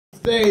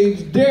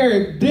Stage,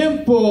 Derek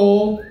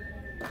Dimpfl.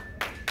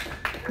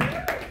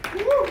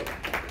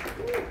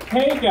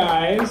 Hey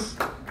guys,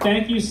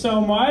 thank you so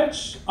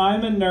much.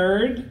 I'm a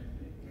nerd.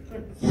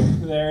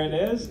 There it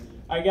is.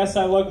 I guess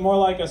I look more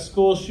like a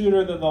school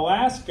shooter than the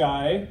last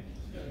guy.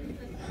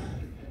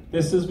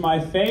 This is my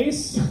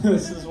face.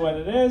 This is what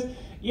it is.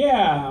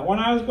 Yeah, when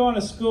I was going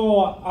to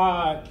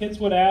school, kids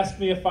would ask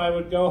me if I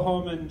would go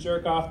home and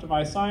jerk off to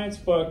my science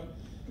book.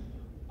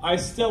 I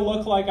still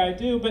look like I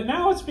do, but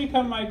now it's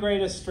become my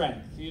greatest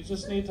strength. You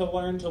just need to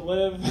learn to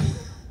live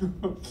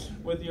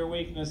with your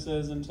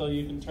weaknesses until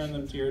you can turn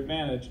them to your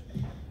advantage.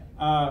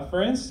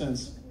 For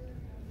instance,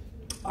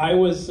 I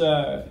was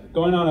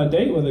going on a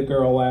date with a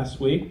girl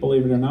last week,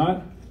 believe it or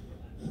not.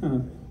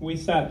 We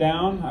sat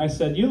down. I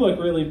said, "You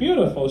look really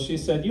beautiful." She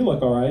said, "You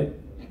look all right."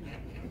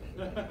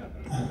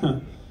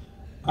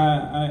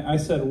 I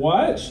said,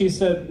 "What?" She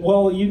said,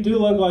 "Well, you do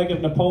look like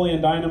if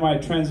Napoleon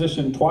Dynamite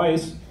transitioned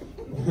twice."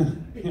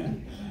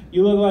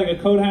 You look like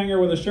a coat hanger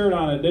with a shirt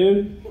on it,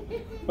 dude.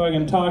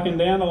 Fucking talking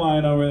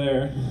dandelion over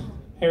there.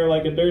 Hair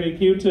like a dirty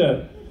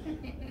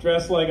Q-tip.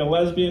 Dressed like a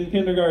lesbian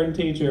kindergarten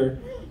teacher.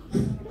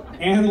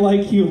 And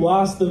like you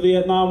lost the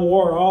Vietnam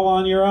War all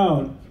on your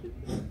own.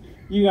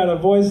 You got a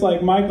voice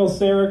like Michael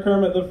Cera,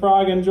 Kermit the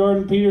Frog, and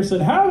Jordan Peterson.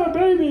 Have a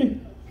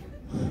baby!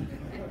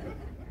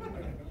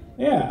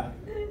 Yeah.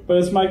 But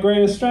it's my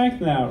greatest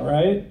strength now,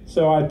 right?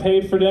 So I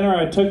paid for dinner,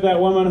 I took that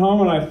woman home,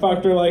 and I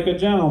fucked her like a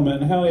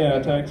gentleman. Hell yeah,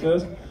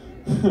 Texas.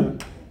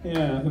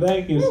 Yeah,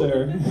 thank you,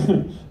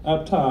 sir.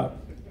 Up top.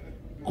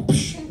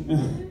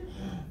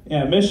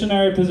 Yeah,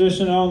 missionary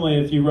position only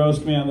if you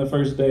roast me on the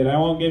first date. I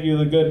won't give you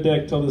the good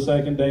dick till the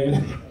second date.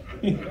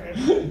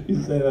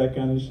 You say that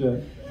kind of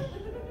shit.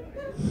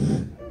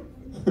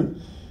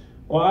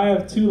 Well, I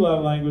have two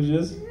love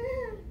languages.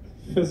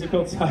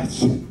 Physical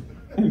touch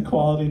and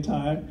quality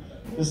time.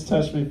 Just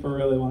touch me for a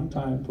really long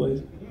time,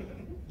 please.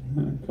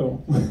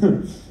 Cool.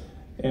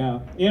 Yeah.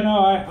 You know,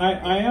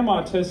 I am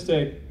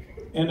autistic,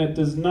 and it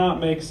does not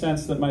make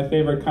sense that my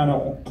favorite kind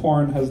of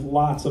porn has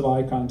lots of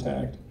eye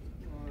contact.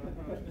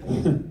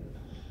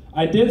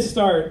 I did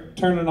start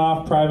turning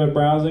off private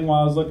browsing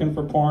while I was looking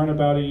for porn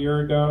about a year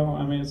ago.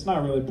 I mean, it's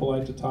not really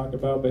polite to talk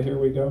about, but here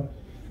we go.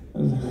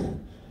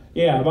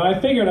 Yeah, but I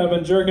figured I've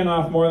been jerking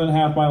off more than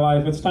half my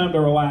life. It's time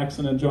to relax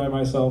and enjoy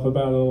myself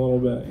about it a little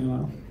bit, you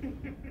know.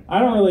 I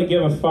don't really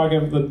give a fuck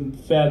if the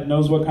Fed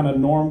knows what kind of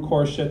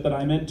normcore shit that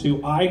I'm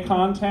into. Eye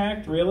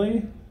contact,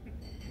 really?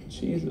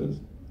 Jesus.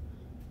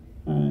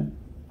 All right.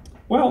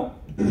 Well,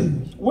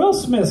 Will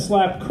Smith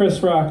slapped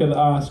Chris Rock at the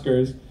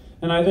Oscars,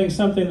 and I think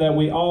something that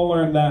we all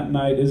learned that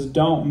night is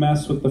don't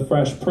mess with the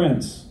Fresh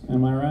Prince.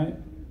 Am I right?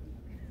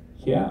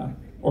 Yeah.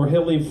 Or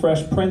he'll leave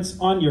Fresh Prince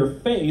on your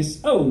face.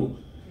 Oh,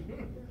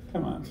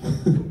 come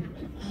on.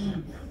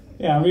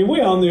 Yeah, I mean, we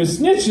all knew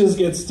snitches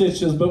get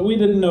stitches, but we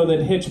didn't know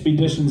that Hitch be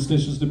dishing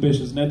stitches to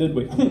bitches, now did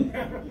we?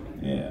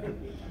 Yeah.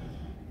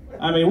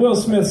 I mean, Will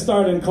Smith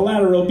starred in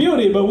Collateral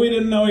Beauty, but we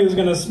didn't know he was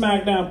going to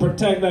smack down,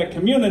 protect that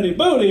community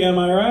booty, am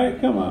I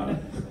right? Come on.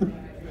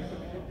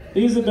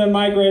 These have been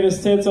my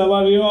greatest hits. I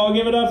love you all.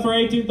 Give it up for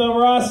 18th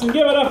Over Austin.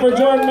 Give it up for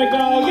Jordan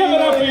McDonald. Give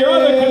it up for your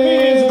other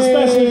comedians,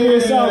 especially for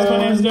yourselves. My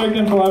name's Derek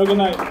Dimpfl. Have a good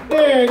night.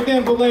 Derek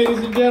Dimpfl, ladies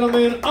and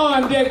gentlemen.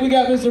 On deck, we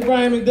got Mr.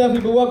 Brian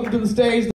McDuffie, but welcome to the stage.